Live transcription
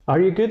Are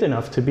you good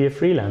enough to be a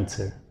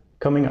freelancer?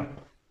 Coming up.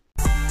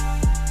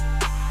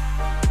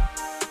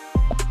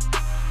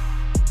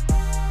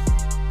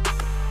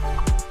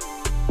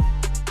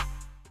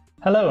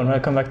 Hello and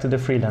welcome back to the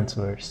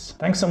Freelanceverse.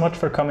 Thanks so much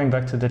for coming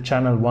back to the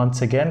channel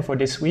once again for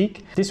this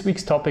week. This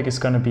week's topic is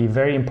going to be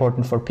very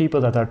important for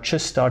people that are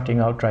just starting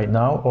out right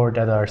now or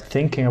that are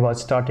thinking about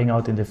starting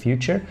out in the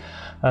future.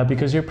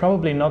 Because you're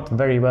probably not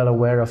very well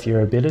aware of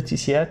your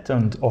abilities yet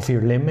and of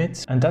your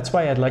limits. And that's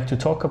why I'd like to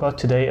talk about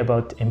today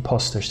about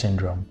imposter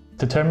syndrome.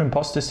 The term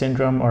imposter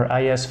syndrome, or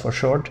IS for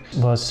short,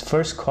 was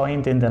first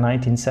coined in the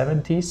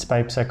 1970s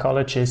by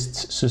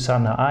psychologists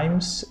Susanna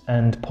Imes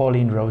and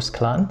Pauline Rose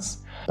Clance.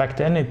 Back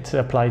then it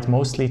applied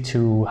mostly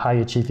to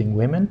high-achieving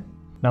women.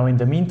 Now in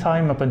the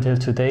meantime, up until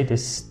today,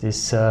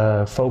 this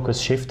focus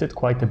shifted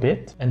quite a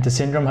bit and the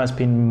syndrome has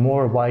been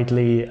more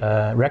widely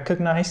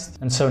recognized.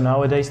 And so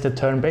nowadays the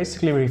term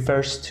basically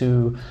refers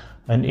to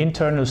an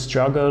internal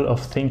struggle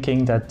of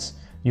thinking that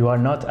you are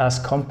not as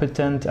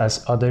competent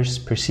as others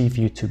perceive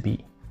you to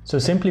be. So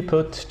simply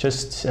put,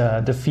 just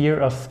the fear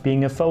of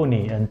being a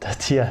phony and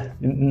that,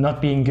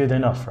 not being good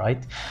enough,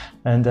 right?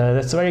 And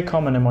that's very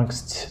common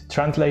amongst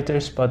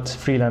translators, but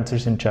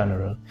freelancers in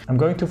general. I'm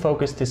going to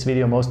focus this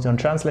video mostly on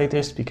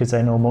translators because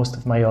I know most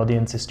of my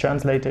audience is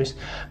translators,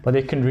 but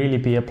it can really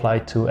be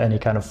applied to any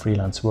kind of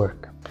freelance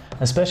work.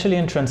 Especially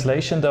in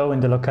translation though,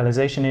 in the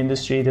localization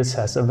industry, this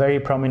has a very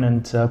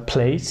prominent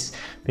place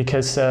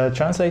because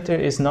translator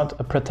is not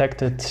a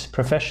protected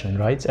profession,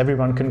 right?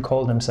 Everyone can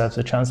call themselves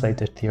a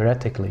translator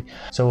theoretically.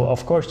 So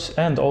of course,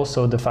 and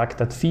also the fact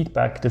that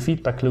the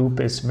feedback loop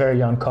is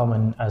very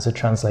uncommon as a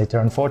translator,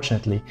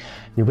 unfortunately.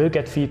 You will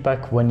get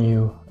feedback when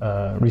you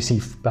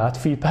receive bad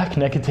feedback,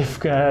 negative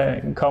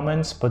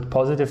comments, but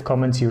positive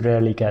comments you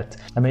rarely get.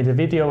 I made a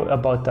video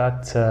about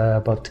that,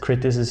 about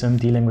criticism,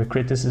 dealing with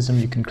criticism.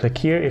 You can click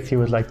here if you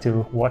would like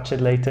to watch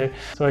it later.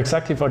 So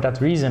exactly for that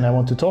reason, I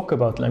want to talk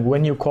about, like,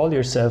 when you call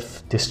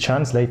yourself this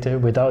translator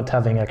without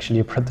having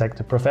actually a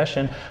protected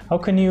profession, how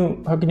can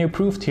you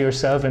prove to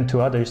yourself and to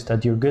others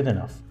that you're good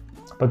enough?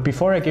 But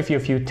before I give you a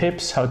few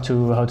tips how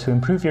to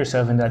improve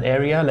yourself in that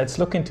area, let's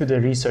look into the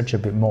research a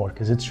bit more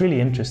because it's really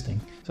interesting.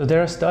 So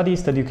there are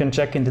studies that you can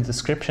check in the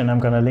description, I'm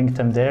going to link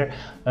them there,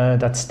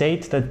 that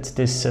state that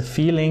this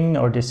feeling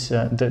or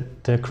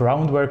the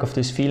groundwork of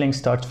this feeling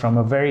starts from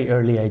a very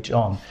early age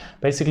on,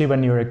 basically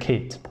when you're a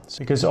kid.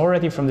 Because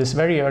already from this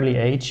very early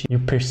age, you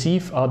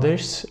perceive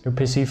others, you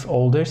perceive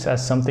others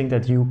as something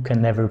that you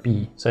can never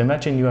be. So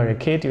imagine you are a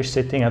kid, you're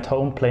sitting at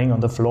home playing on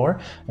the floor,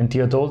 and the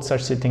adults are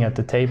sitting at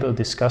the table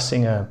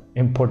discussing an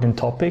important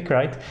topic,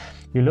 right?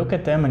 You look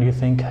at them and you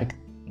think, like,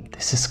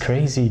 this is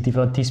crazy,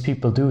 what these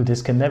people do,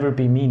 this can never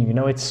be me. You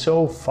know, it's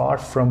so far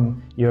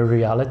from your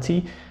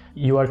reality.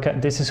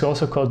 This is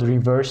also called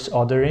reverse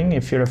othering.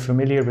 If you're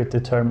familiar with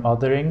the term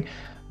othering,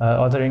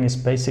 othering is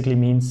basically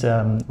means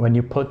when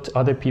you put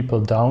other people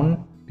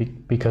down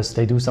because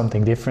they do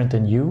something different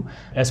than you.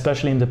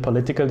 Especially in the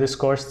political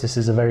discourse, this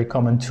is a very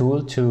common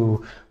tool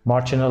to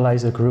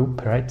marginalize a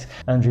group, right?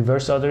 And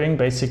reverse othering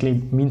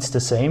basically means the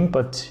same,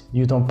 but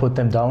you don't put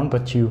them down,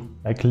 but you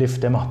like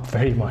lift them up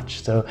very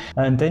much. So,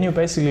 and then you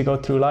basically go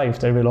through life.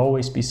 There will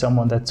always be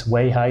someone that's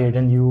way higher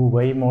than you,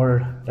 way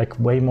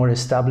more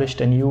established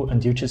than you,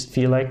 and you just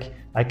feel like,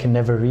 I can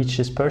never reach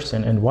this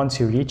person. And once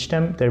you reach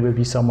them, there will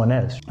be someone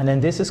else. And then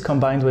this is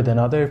combined with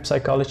another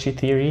psychology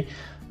theory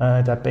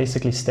that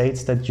basically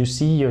states that you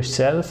see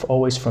yourself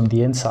always from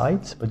the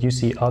inside, but you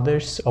see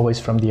others always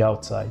from the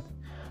outside.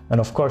 And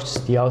of course,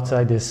 the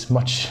outside is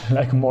much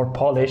more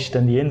polished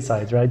than the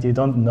inside, right? You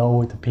don't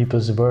know the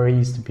people's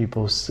worries, the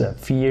people's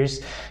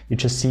fears. You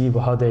just see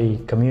how they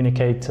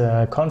communicate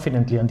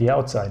confidently on the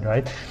outside,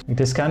 right?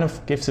 This kind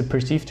of gives a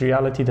perceived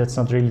reality that's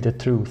not really the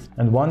truth.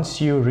 And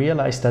once you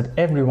realize that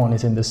everyone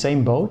is in the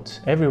same boat,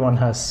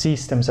 everyone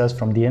sees themselves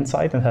from the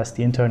inside and has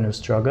the internal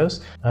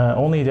struggles,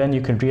 only then you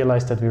can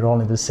realize that we're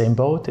all in the same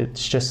boat.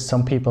 It's just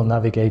some people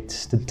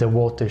navigate the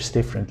waters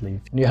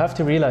differently. And you have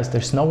to realize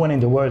there's no one in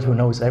the world who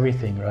knows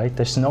everything, right?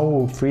 There's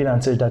no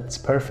freelancer that's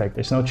perfect.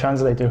 There's no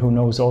translator who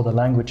knows all the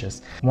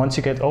languages. Once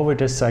you get over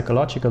this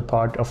psychological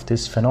part of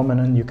this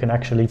phenomenon, you can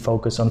actually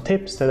focus on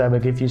tips that I will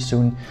give you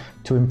soon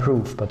to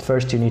improve. But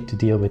first you need to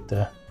deal with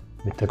the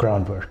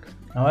groundwork.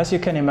 Now, as you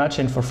can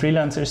imagine, for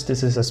freelancers,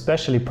 this is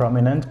especially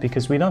prominent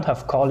because we don't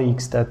have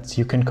colleagues that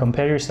you can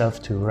compare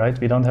yourself to, right?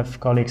 We don't have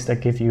colleagues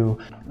that give you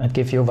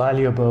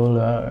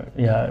valuable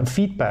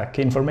feedback,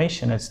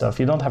 information and stuff.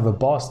 You don't have a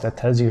boss that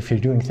tells you if you're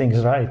doing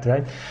things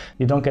right?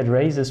 You don't get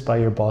raises by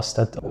your boss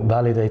that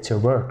validates your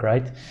work,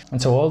 right?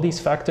 And so all these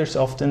factors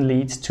often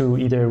lead to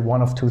either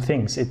one of two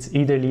things. It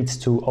either leads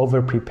to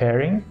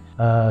over-preparing,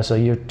 so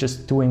you're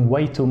just doing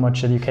way too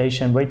much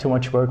education, way too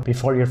much work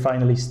before you're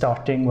finally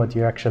starting what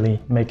you're actually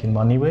making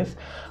money with,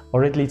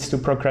 or it leads to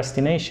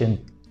procrastination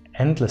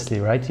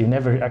endlessly, right? You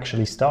never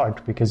actually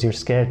start because you're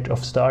scared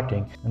of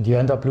starting, and you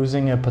end up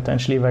losing a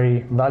potentially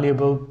very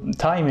valuable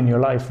time in your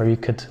life where you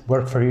could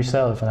work for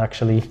yourself and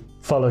actually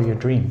follow your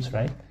dreams,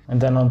 right? And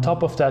then on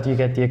top of that, you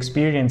get the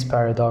experience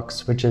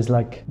paradox, which is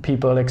like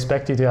people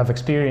expect you to have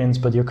experience,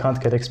 but you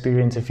can't get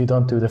experience if you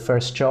don't do the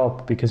first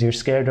job because you're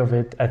scared of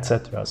it,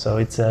 etc. So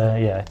it's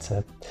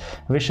a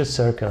vicious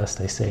circle, as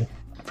they say.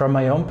 From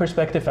my own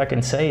perspective, I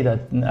can say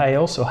that I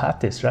also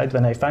had this, right?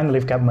 When I finally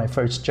got my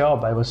first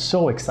job, I was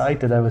so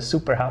excited, I was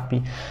super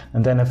happy.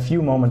 And then a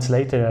few moments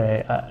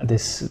later,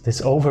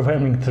 this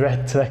overwhelming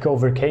threat like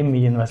overcame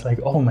me and was like,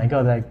 oh my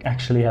God, I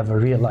actually have a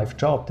real life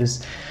job.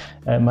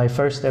 My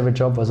first ever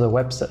job was a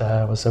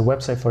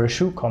website for a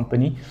shoe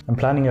company. I'm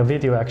planning a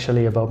video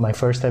actually about my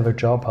first ever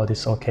job, how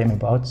this all came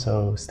about,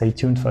 so stay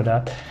tuned for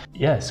that.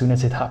 Yeah, as soon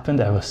as it happened,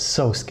 I was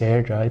so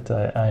scared, right?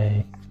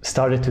 I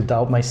started to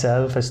doubt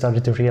myself. I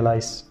started to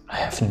realize I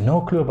have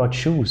no clue about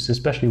shoes,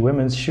 especially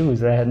women's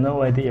shoes. I had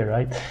no idea,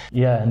 right?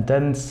 Yeah, and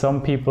then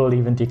some people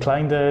even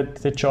decline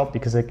the job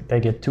because they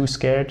get too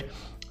scared.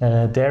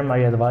 There, my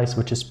advice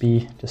would just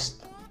be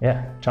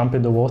jump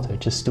in the water,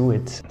 just do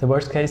it. The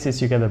worst case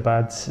is you get a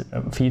bad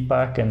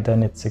feedback, and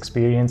then it's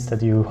experience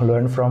that you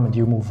learn from and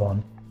you move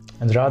on.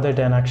 And rather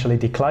than actually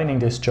declining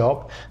this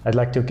job, I'd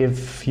like to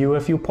give you a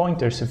few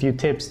pointers, a few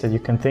tips that you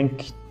can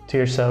think to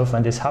yourself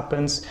when this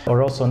happens,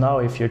 or also now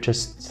if you're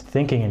just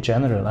thinking in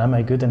general, am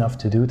I good enough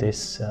to do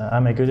this?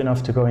 Am I good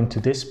enough to go into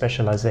this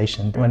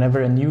specialization?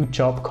 Whenever a new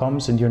job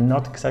comes and you're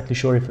not exactly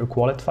sure if you're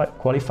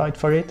qualified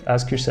for it,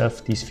 ask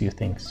yourself these few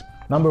things.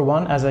 Number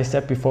one, as I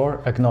said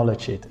before,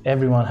 acknowledge it.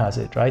 Everyone has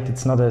it, right?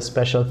 It's not a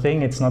special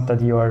thing. It's not that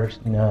you are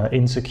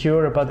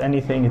insecure about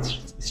anything.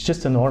 It's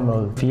just a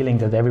normal feeling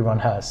that everyone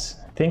has.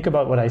 Think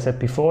about what I said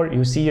before.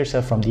 You see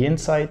yourself from the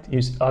inside,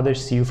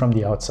 others see you from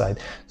the outside.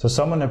 So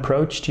someone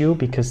approached you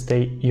because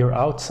your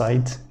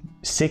outside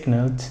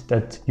signaled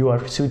that you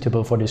are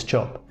suitable for this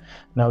job.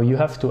 Now you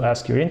have to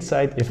ask your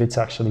inside if it's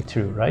actually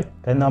true, right?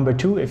 Then number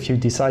two, if you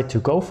decide to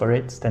go for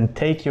it, then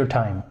take your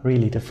time.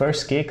 Really, the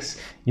first gigs,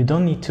 you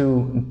don't need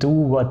to do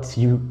what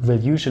you will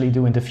usually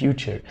do in the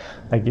future.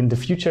 Like in the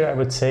future, I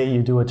would say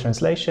you do a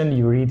translation,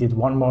 you read it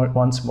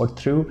once more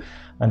through,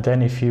 and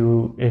then if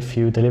you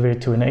deliver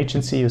it to an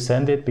agency, you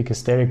send it,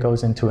 because there it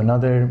goes into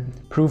another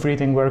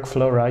proofreading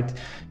workflow, right?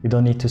 You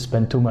don't need to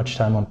spend too much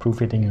time on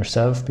proofreading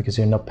yourself because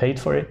you're not paid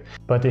for it.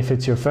 But if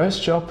it's your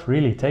first job,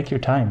 really take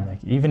your time. Like,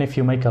 even if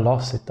you make a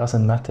loss, it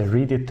doesn't matter.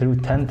 Read it through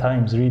 10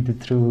 times, read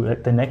it through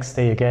the next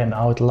day again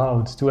out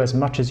loud. Do as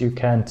much as you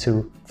can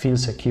to feel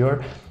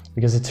secure,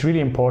 because it's really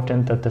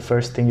important that the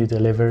first thing you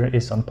deliver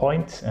is on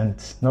point,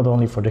 and not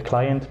only for the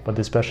client, but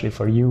especially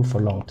for you for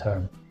long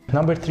term.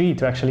 Number three,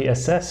 to actually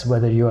assess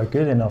whether you are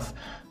good enough,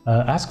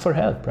 ask for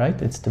help,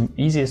 right? It's the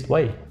easiest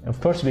way.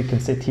 Of course, we can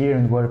sit here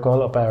and work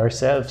all up by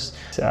ourselves.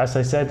 As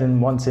I said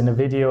once in a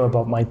video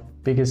about my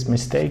biggest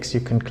mistakes, you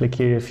can click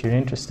here if you're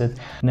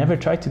interested. Never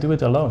try to do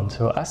it alone.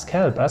 So ask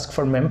help, ask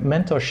for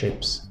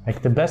mentorships.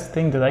 Like, the best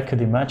thing that I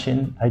could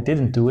imagine, I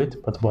didn't do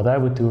it, but what I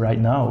would do right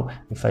now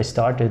if I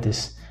started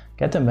is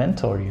get a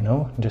mentor,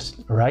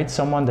 just write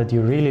someone that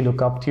you really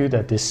look up to,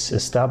 that is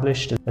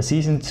established, a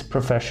seasoned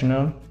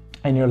professional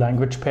in your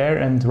language pair,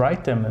 and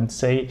write them and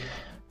say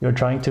you're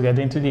trying to get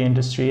into the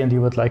industry and you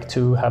would like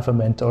to have a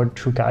mentor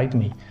to guide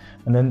me.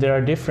 And then there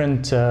are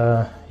different,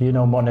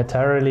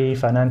 monetarily,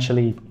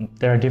 financially,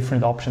 there are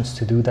different options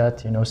to do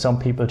that. Some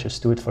people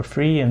just do it for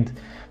free and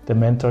the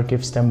mentor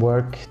gives them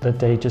work that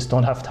they just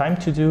don't have time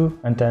to do,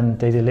 and then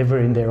they deliver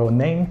in their own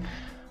name.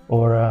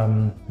 Or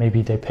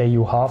maybe they pay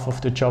you half of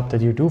the job that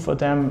you do for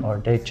them, or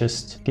they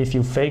just give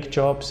you fake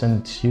jobs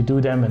and you do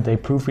them and they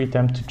proofread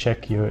them to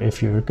check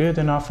if you're good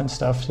enough and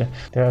stuff. So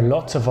there are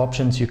lots of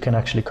options. You can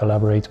actually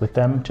collaborate with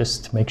them.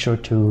 Just make sure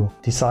to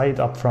decide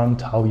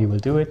upfront how you will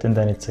do it, and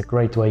then it's a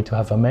great way to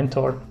have a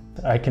mentor.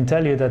 I can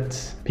tell you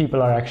that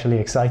people are actually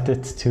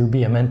excited to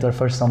be a mentor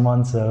for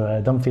someone,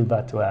 so don't feel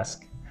bad to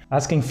ask.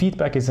 Asking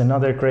feedback is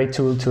another great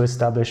tool to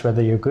establish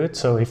whether you're good.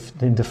 So if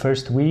in the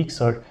first weeks,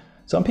 or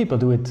some people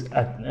do it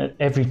at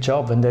every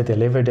job when they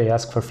deliver, they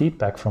ask for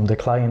feedback from the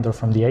client or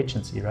from the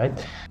agency, right?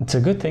 It's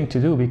a good thing to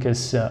do,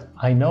 because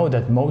I know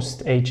that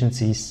most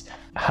agencies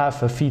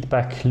have a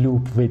feedback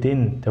loop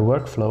within the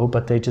workflow,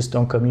 but they just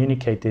don't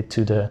communicate it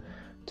to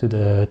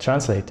the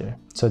translator.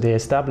 So they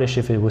establish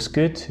if it was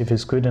good, if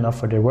it's good enough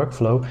for their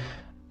workflow,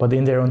 but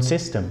in their own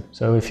system.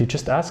 So if you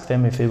just ask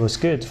them if it was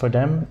good for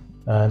them,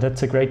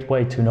 that's a great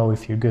way to know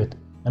if you're good.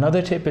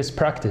 Another tip is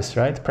practice,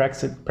 right?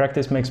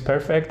 Practice makes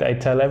perfect. I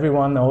tell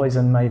everyone always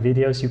in my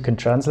videos, you can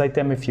translate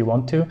them if you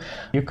want to.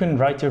 You can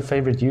write your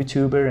favorite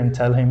YouTuber and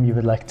tell him you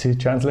would like to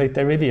translate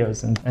their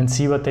videos and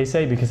see what they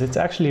say, because it's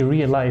actually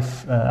real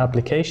life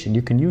application.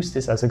 You can use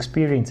this as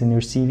experience in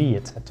your CV,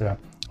 etc.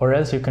 Or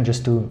else you can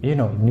just do,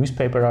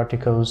 newspaper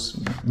articles,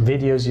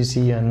 videos you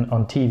see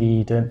on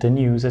TV, the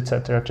news,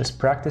 etc. Just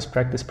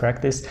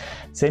practice.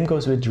 Same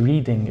goes with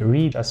reading.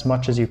 Read as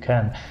much as you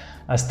can.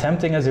 as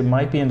tempting as it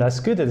might be and as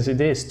good as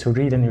it is to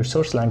read in your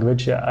source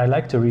language, I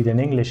like to read in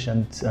English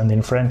and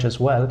in French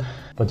as well,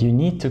 but you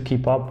need to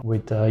keep up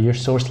with your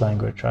source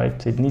language,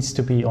 right? It needs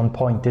to be on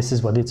point. This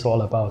is what it's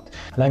all about.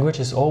 Language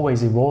is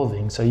always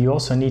evolving, so you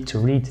also need to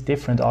read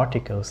different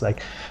articles,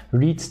 like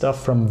read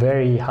stuff from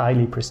very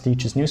highly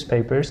prestigious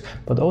newspapers,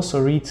 but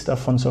also read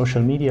stuff on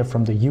social media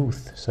from the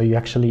youth, so you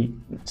actually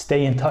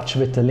stay in touch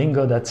with the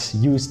lingo that's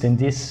used in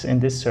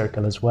this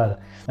circle as well.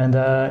 And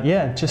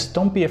yeah, just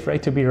don't be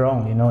afraid to be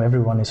wrong. You know,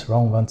 everyone is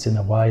wrong once in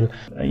a while.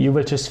 You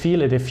will just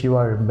feel it if you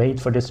are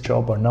made for this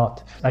job or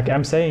not. Like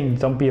I'm saying,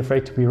 don't be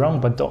afraid to be wrong,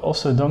 but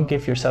also don't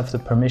give yourself the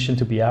permission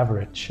to be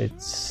average.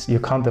 You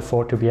can't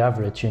afford to be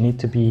average. You need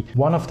to be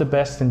one of the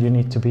best, and you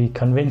need to be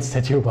convinced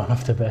that you're one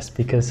of the best,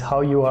 because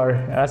how you are,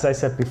 as I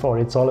said before,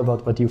 it's all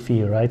about what you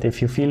feel, right?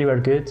 If you feel you are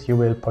good, you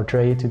will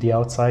portray it to the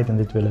outside and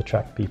it will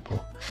attract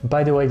people.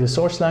 By the way, the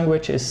source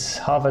language is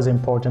half as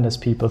important as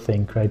people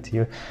think, right?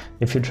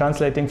 If you're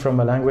translating from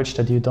a language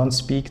that you don't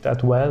speak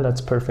that well, that's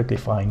perfectly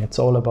fine. It's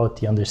all about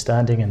the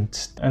understanding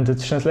and the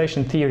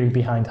translation theory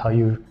behind how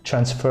you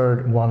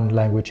transfer one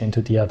language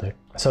into the other.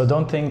 So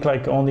don't think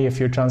like only if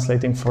you're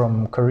translating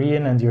from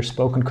Korean and your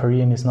spoken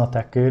Korean is not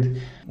that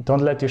good.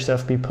 Don't let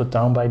yourself be put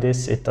down by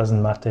this. It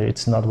doesn't matter.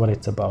 It's not what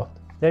it's about.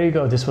 There you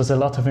go. This was a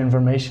lot of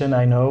information,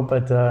 I know,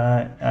 but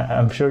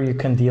I'm sure you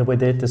can deal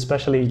with it,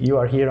 especially you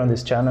are here on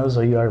this channel,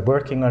 so you are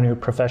working on your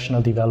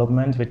professional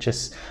development, which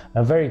is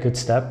a very good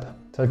step.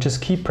 So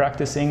just keep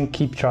practicing,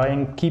 keep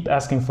trying, keep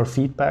asking for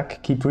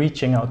feedback, keep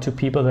reaching out to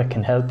people that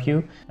can help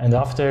you. And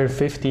after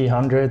 50,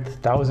 100,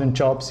 1,000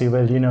 jobs, you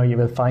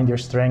will find your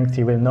strength,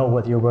 you will know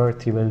what you're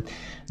worth, you will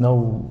know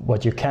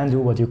what you can do,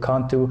 what you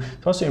can't do.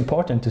 It's also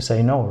important to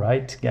say no,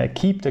 right? Yeah,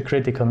 keep the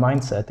critical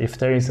mindset. If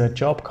there is a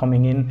job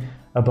coming in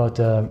about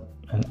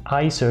an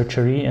eye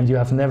surgery and you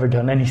have never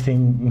done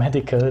anything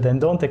medical, then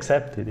don't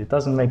accept it. It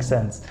doesn't make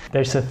sense.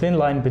 There's a thin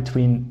line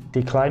between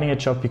declining a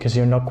job because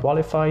you're not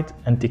qualified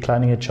and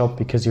declining a job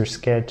because you're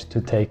scared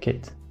to take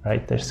it,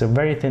 right? There's a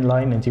very thin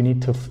line, and you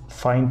need to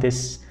find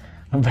this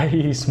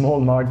very small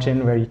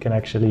margin where you can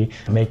actually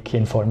make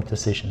informed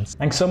decisions.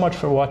 Thanks so much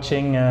for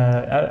watching.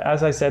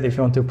 As I said, if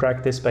you want to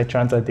practice by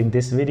translating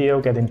this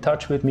video, get in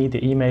touch with me.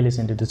 The email is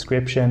in the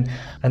description.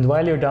 And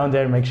while you're down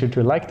there, make sure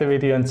to like the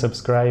video and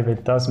subscribe.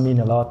 It does mean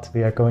a lot.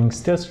 We are going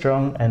still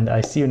strong, and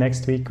I see you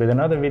next week with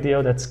another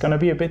video that's gonna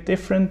be a bit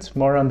different,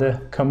 more on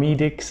the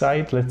comedic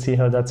side. Let's see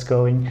how that's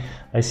going.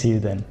 I see you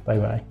then. Bye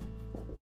bye.